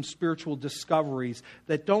make some spiritual discoveries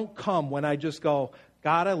that don't come when I just go,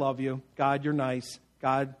 God, I love you. God, you're nice.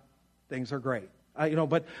 God, things are great.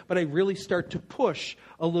 But I really start to push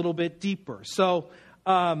a little bit deeper. So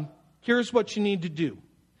here's what you need to do.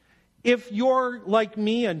 If you're like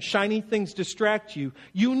me and shiny things distract you,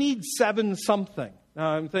 you need 7 something.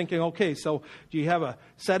 Now I'm thinking, okay, so do you have a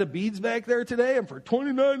set of beads back there today? And for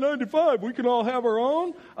 $29.95, we can all have our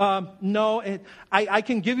own? No, I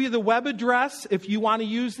can give you the web address if you want to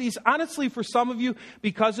use these. Honestly, for some of you,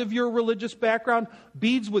 because of your religious background,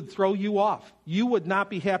 beads would throw you off. You would not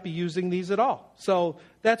be happy using these at all. So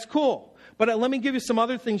that's cool. But let me give you some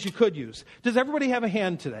other things you could use. Does everybody have a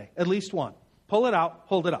hand today? At least one. Pull it out.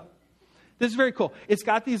 Hold it up. This is very cool. It's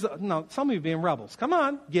got these, no, some of you being rebels. Come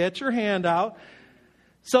on, get your hand out.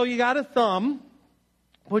 So you got a thumb.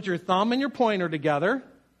 Put your thumb and your pointer together.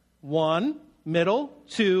 1, middle,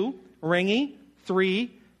 2, ringy,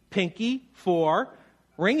 3, pinky, 4,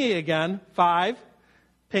 ringy again, 5,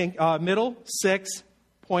 middle, 6,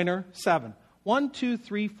 pointer, 7. 1, 2,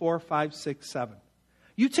 3, 4, 5, 6, 7.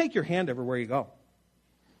 You take your hand everywhere you go.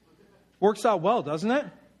 Works out well, doesn't it?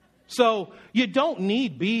 So you don't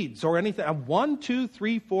need beads or anything. 1, 2,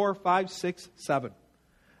 3, 4, 5, 6, 7.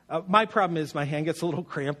 My problem is my hand gets a little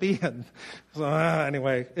crampy. And so,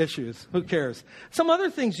 anyway, issues. Who cares? Some other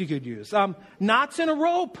things you could use. Knots in a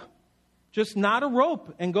rope. Just knot a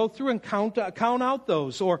rope and go through and count out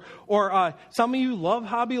those. Or some of you love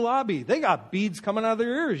Hobby Lobby. They got beads coming out of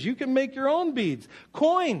their ears. You can make your own beads.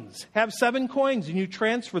 Coins. Have 7 coins and you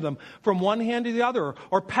transfer them from one hand to the other.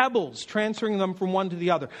 Or pebbles, transferring them from one to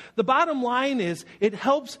the other. The bottom line is it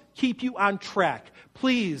helps keep you on track.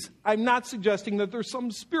 Please, I'm not suggesting that there's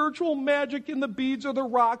some spiritual magic in the beads or the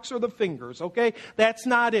rocks or the fingers, okay? That's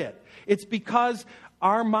not it. It's because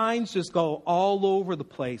our minds just go all over the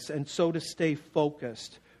place, and so to stay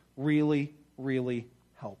focused really, really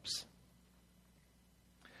helps.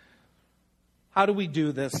 How do we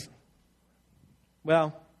do this?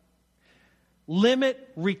 Well,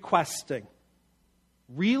 limit requesting.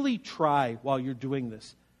 Really try while you're doing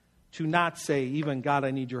this to not say, even God,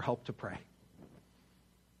 I need your help to pray.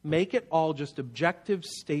 Make it all just objective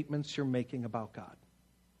statements you're making about God.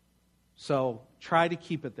 So try to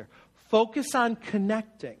keep it there. Focus on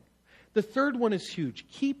connecting. The third one is huge.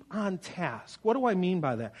 Keep on task. What do I mean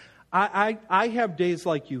by that? I have days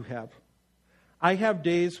like you have. I have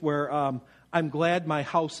days where I'm glad my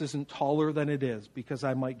house isn't taller than it is because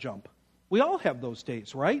I might jump. We all have those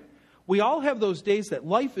days, right? We all have those days that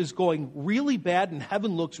life is going really bad and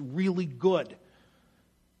heaven looks really good.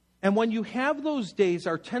 And when you have those days,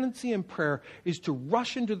 our tendency in prayer is to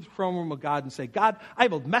rush into the throne room of God and say, God, I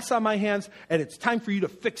have a mess on my hands, and it's time for you to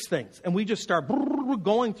fix things. And we just start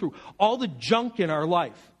going through all the junk in our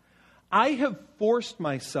life. I have forced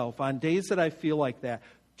myself on days that I feel like that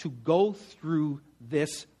to go through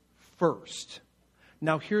this first.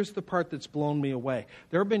 Now, here's the part that's blown me away.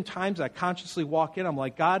 There have been times I consciously walk in, I'm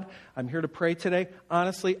like, God, I'm here to pray today.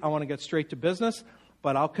 Honestly, I want to get straight to business,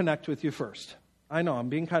 but I'll connect with you first. I know, I'm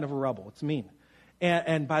being kind of a rebel. It's mean.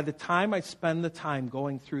 And by the time I spend the time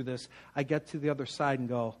going through this, I get to the other side and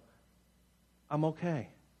go, I'm okay.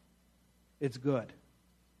 It's good.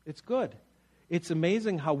 It's good. It's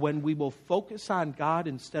amazing how when we will focus on God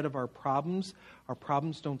instead of our problems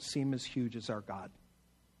don't seem as huge as our God.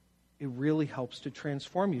 It really helps to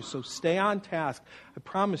transform you. So stay on task. I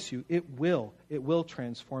promise you, it will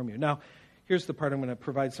transform you. Now, here's the part I'm going to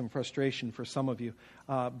provide some frustration for some of you.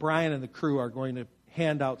 Brian and the crew are going to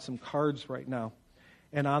hand out some cards right now.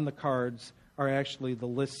 And on the cards are actually the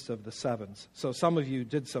lists of the sevens. So some of you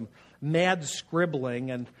did some mad scribbling,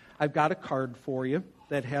 and I've got a card for you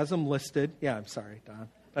that has them listed. Yeah, I'm sorry, Don.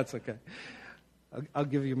 That's okay. I'll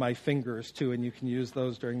give you my fingers, too, and you can use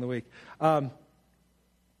those during the week.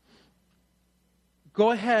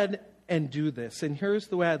 Go ahead and do this. And here's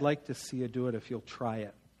the way I'd like to see you do it if you'll try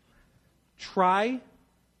it. Try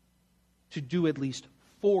to do at least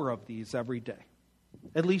 4 of these every day.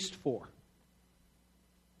 At least 4.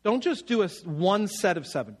 Don't just do one set of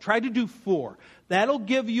 7. Try to do 4. That'll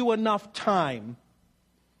give you enough time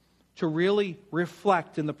to really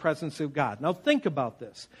reflect in the presence of God. Now think about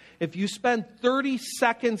this. If you spend 30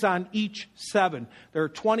 seconds on each 7, there are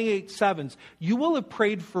 28 7s, you will have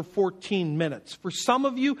prayed for 14 minutes. For some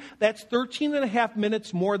of you, that's 13 and a half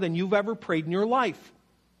minutes more than you've ever prayed in your life.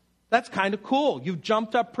 That's kind of cool. You've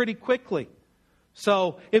jumped up pretty quickly.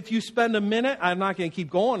 So if you spend a minute, I'm not going to keep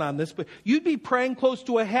going on this, but you'd be praying close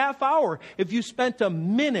to a half hour if you spent a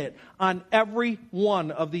minute on every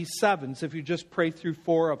one of these 7s, if you just pray through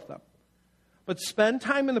 4 of them. But spend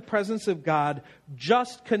time in the presence of God,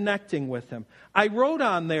 just connecting with Him. I wrote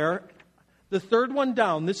on there, the third one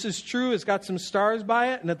down, this is true, it's got some stars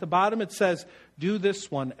by it, and at the bottom it says, do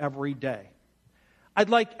this one every day. I'd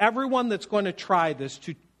like everyone that's going to try this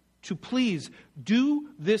to please do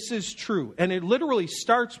this is true. And it literally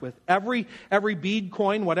starts with every bead,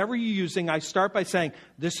 coin, whatever you're using, I start by saying,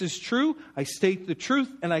 this is true. I state the truth,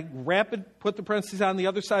 and I put the parentheses on the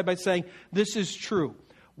other side by saying, this is true.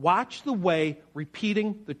 Watch the way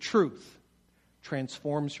repeating the truth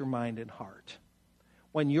transforms your mind and heart.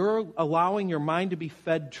 When you're allowing your mind to be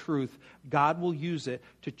fed truth, God will use it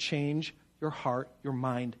to change your heart, your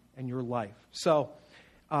mind, and your life. So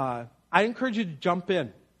I encourage you to jump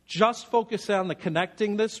in. Just focus on the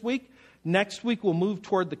connecting this week. Next week we'll move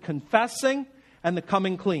toward the confessing and the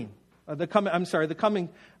coming clean. The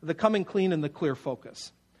coming clean and the clear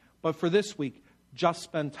focus. But for this week, just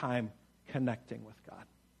spend time connecting with God.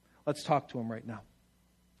 Let's talk to Him right now.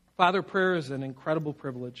 Father, prayer is an incredible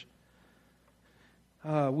privilege.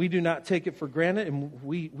 We do not take it for granted, and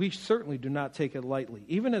we certainly do not take it lightly.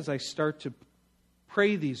 Even as I start to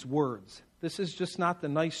pray these words, this is just not the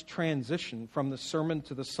nice transition from the sermon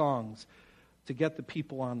to the songs to get the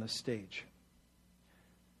people on the stage.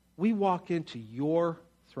 We walk into your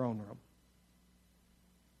throne room.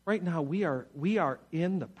 Right now, we are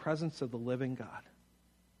in the presence of the living God.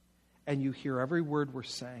 And you hear every word we're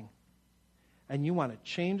saying. And you want to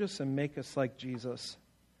change us and make us like Jesus.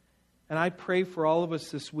 And I pray for all of us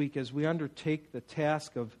this week as we undertake the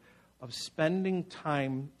task of spending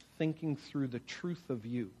time thinking through the truth of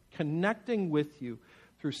you, connecting with you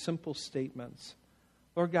through simple statements.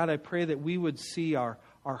 Lord God, I pray that we would see our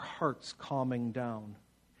hearts calming down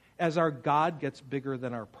as our God gets bigger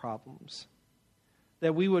than our problems.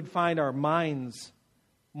 That we would find our minds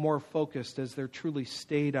more focused as they're truly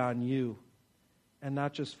stayed on you and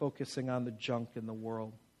not just focusing on the junk in the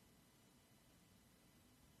world.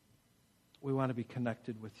 We want to be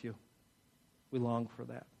connected with you. We long for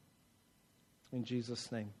that. In Jesus'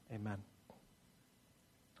 name, amen.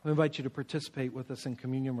 We invite you to participate with us in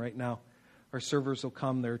communion right now. Our servers will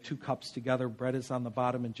come. There are 2 cups together. Bread is on the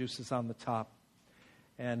bottom and juice is on the top.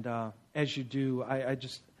 And as you do,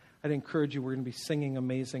 I'd encourage you, we're going to be singing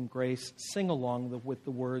Amazing Grace. Sing along with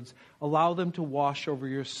the words. Allow them to wash over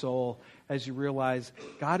your soul as you realize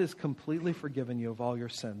God has completely forgiven you of all your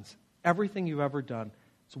sins. Everything you've ever done,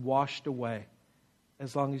 it's washed away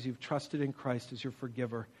as long as you've trusted in Christ as your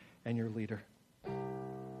forgiver and your leader.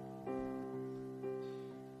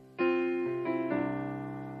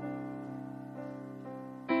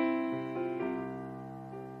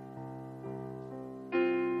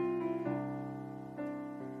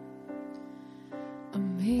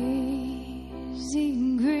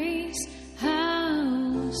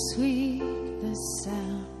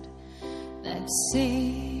 that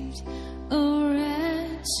saved a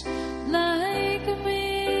wretch like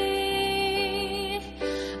me.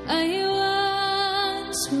 I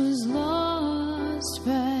once was lost,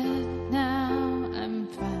 but now I'm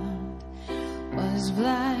found. Was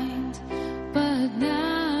blind, but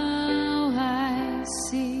now I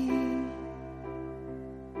see.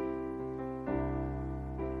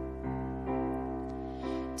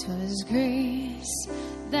 'Twas grace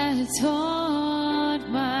that taught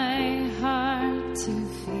my heart to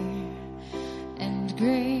fear, and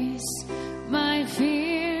grace my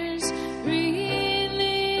fears relieved.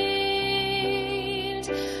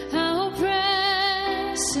 How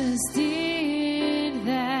precious did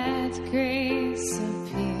that grace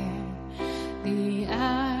appear the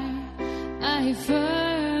hour I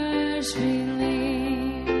first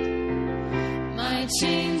believed. My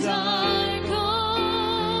chains are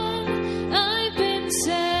gone, I've been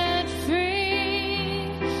set free.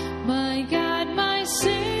 My God, my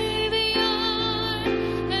Savior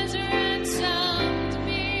has ransomed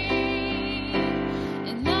me.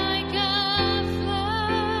 And like a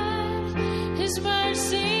flood, His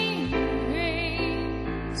mercy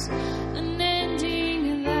reigns,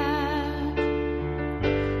 unending love,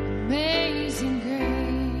 amazing grace.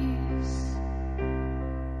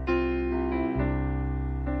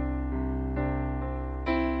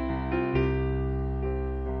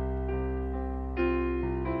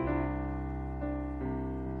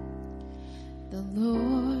 The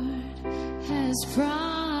Lord has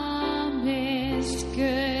promised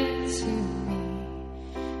good to me.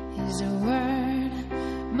 His word,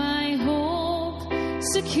 my hope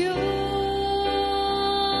secures.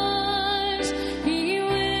 He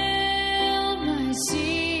will my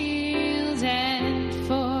shield and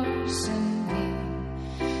force and be,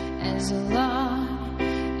 as long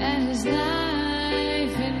as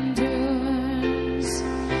life endures.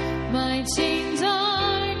 My chains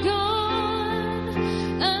are gone,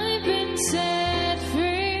 I've been set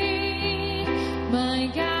free. My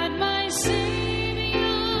God, my Savior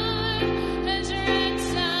has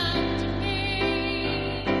ransomed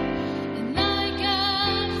me. And like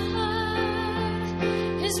a flood,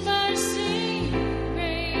 His mercy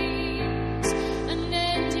reigns,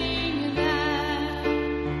 unending love,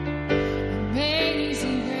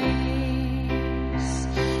 amazing grace.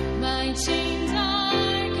 My chains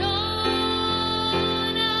are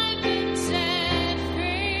gone, I've been set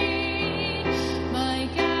free. My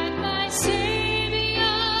God, my Savior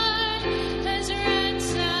has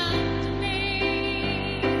ransomed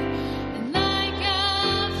me. And like a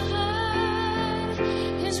flood,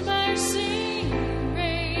 His mercy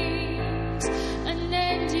reigns,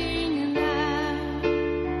 unending love,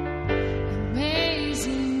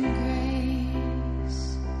 amazing grace.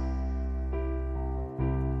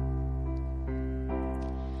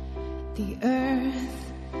 The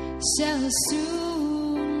earth shall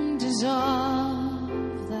soon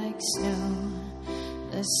dissolve like snow.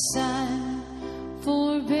 The sun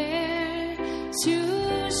forbear to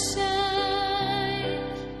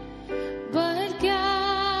shine, but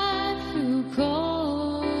God who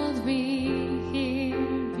called me here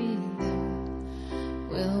below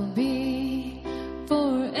will be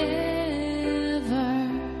forever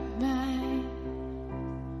mine.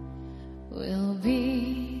 Will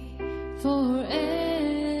be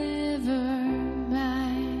forever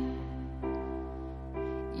mine.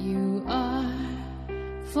 You are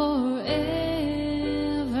forever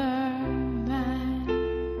mine.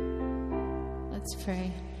 Let's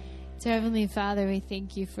pray. Dear Heavenly Father, we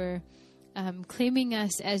thank you for claiming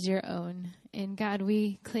us as your own. And God,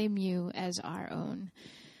 we claim you as our own.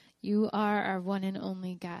 You are our one and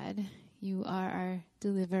only God. You are our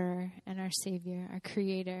deliverer and our Savior, our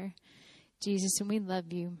Creator, Jesus, and we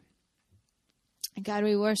love you. And God,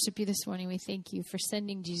 we worship you this morning. We thank you for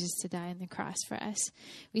sending Jesus to die on the cross for us.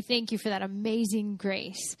 We thank you for that amazing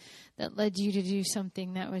grace that led you to do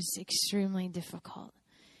something that was extremely difficult.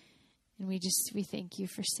 And we thank you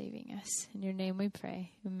for saving us. In your name we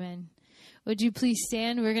pray. Amen. Would you please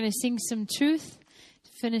stand? We're going to sing some truth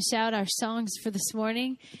to finish out our songs for this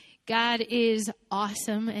morning. God is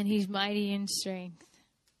awesome and He's mighty in strength.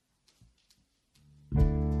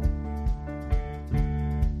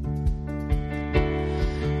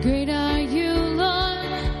 Great are you, Lord,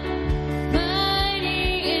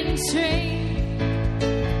 mighty in strength.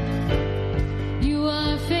 You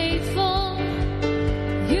are faithful,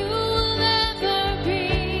 you will ever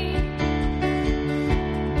be.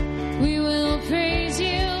 We will praise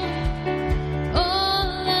you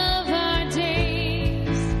all of our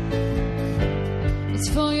days. It's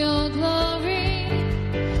for your glory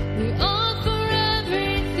we offer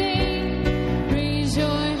everything. Raise your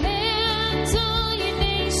hands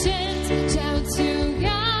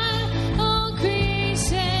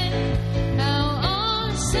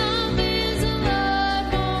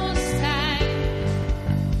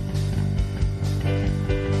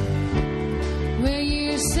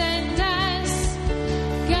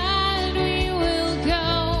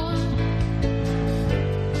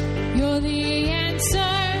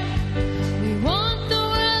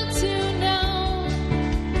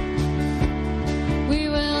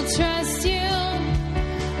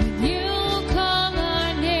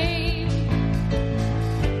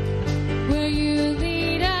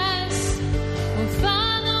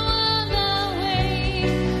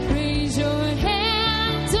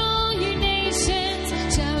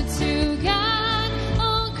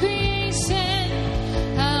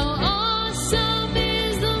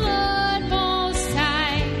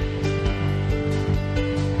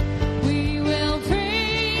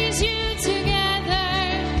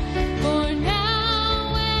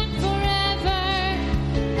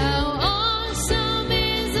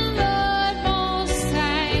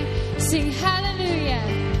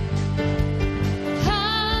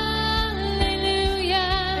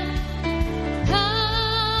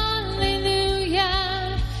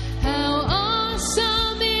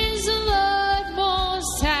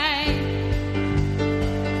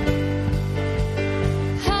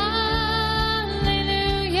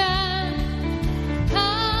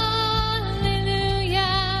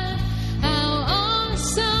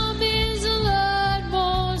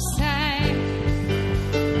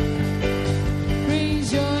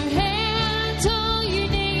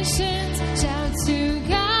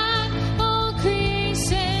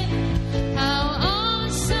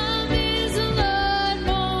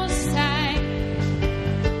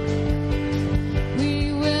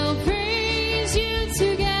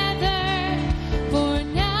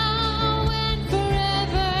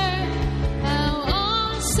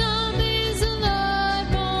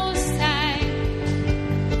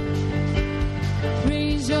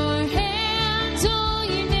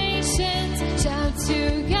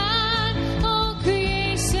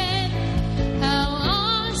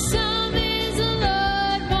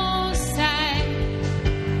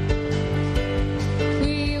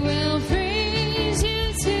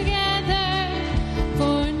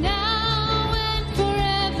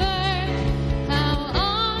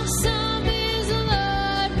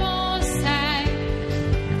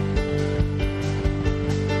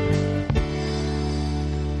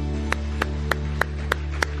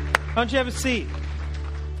don't you have a seat?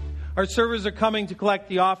 Our servers are coming to collect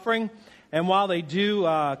the offering. And while they do,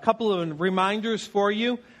 a couple of reminders for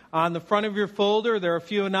you. On the front of your folder, there are a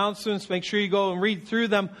few announcements. Make sure you go and read through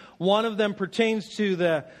them. One of them pertains to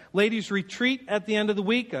the ladies' retreat at the end of the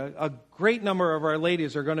week. A great number of our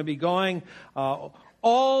ladies are going to be going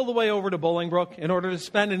all the way over to Bolingbrook in order to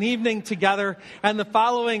spend an evening together and the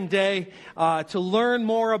following day to learn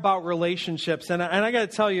more about relationships. And I got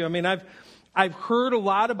to tell you, I mean, I've heard a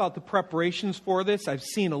lot about the preparations for this. I've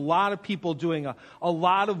seen a lot of people doing a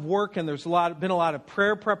lot of work, and there's been a lot of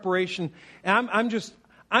prayer preparation. And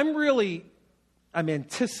I'm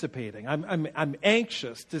anticipating. I'm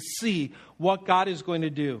anxious to see what God is going to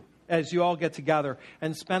do as you all get together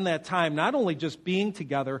and spend that time, not only just being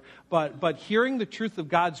together, but hearing the truth of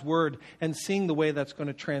God's word and seeing the way that's going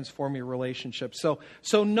to transform your relationship.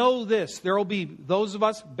 So know this, there will be those of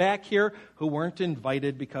us back here who weren't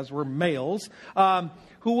invited because we're males,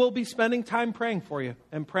 who will be spending time praying for you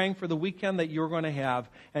and praying for the weekend that you're going to have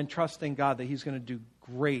and trusting God that He's going to do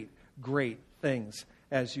great, great things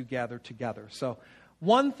as you gather together. So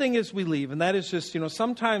one thing as we leave, and that is just,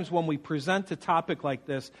 sometimes when we present a topic like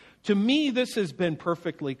this, to me, this has been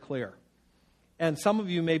perfectly clear. And some of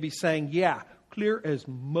you may be saying, yeah, clear as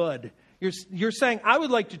mud. You're saying, I would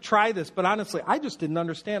like to try this, but honestly, I just didn't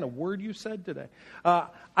understand a word you said today.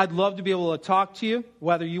 I'd love to be able to talk to you,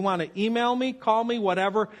 whether you want to email me, call me,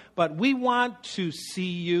 whatever, but we want to see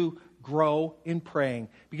you grow in praying.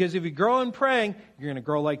 Because if you grow in praying, you're going to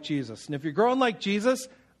grow like Jesus. And if you're growing like Jesus,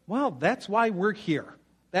 well, that's why we're here.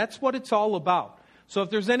 That's what it's all about. So if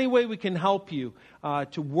there's any way we can help you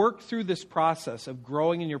to work through this process of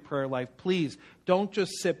growing in your prayer life, please don't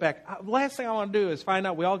just sit back. Last thing I want to do is find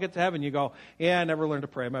out we all get to heaven. You go, yeah, I never learned to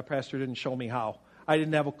pray. My pastor didn't show me how. I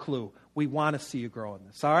didn't have a clue. We want to see you grow in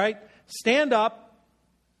this. All right? Stand up,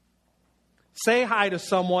 say hi to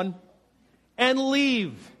someone, and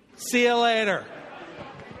leave. See you later.